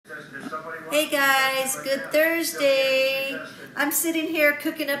Hey guys, good Thursday. I'm sitting here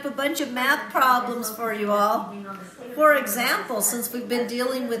cooking up a bunch of math problems for you all. For example, since we've been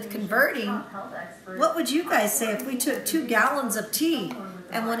dealing with converting, what would you guys say if we took 2 gallons of tea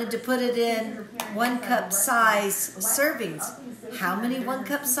and wanted to put it in 1 cup size servings? How many 1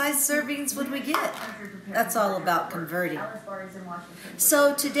 cup size servings would we get? That's all about converting.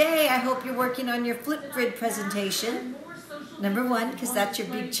 So today I hope you're working on your Flipgrid presentation. Number 1, because that's your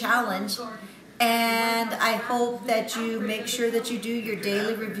big challenge. And I hope that you make sure that you do your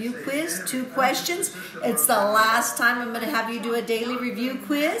daily review quiz. 2 questions. It's the last time I'm going to have you do a daily review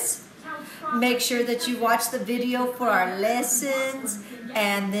quiz. Make sure that you watch the video for our lessons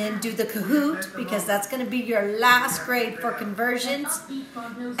and then do the Kahoot, because that's going to be your last grade for conversions.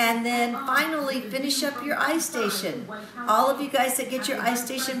 And then finally finish up your iStation. All of you guys that get your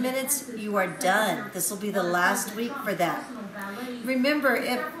iStation minutes, you are done. This will be the last week for that. Remember,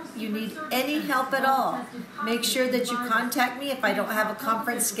 if you need any help at all, make sure that you contact me. If I don't have a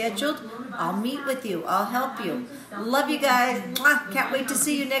conference scheduled, I'll meet with you. I'll help you. Love you guys. Can't wait to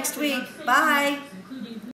see you next week. Bye.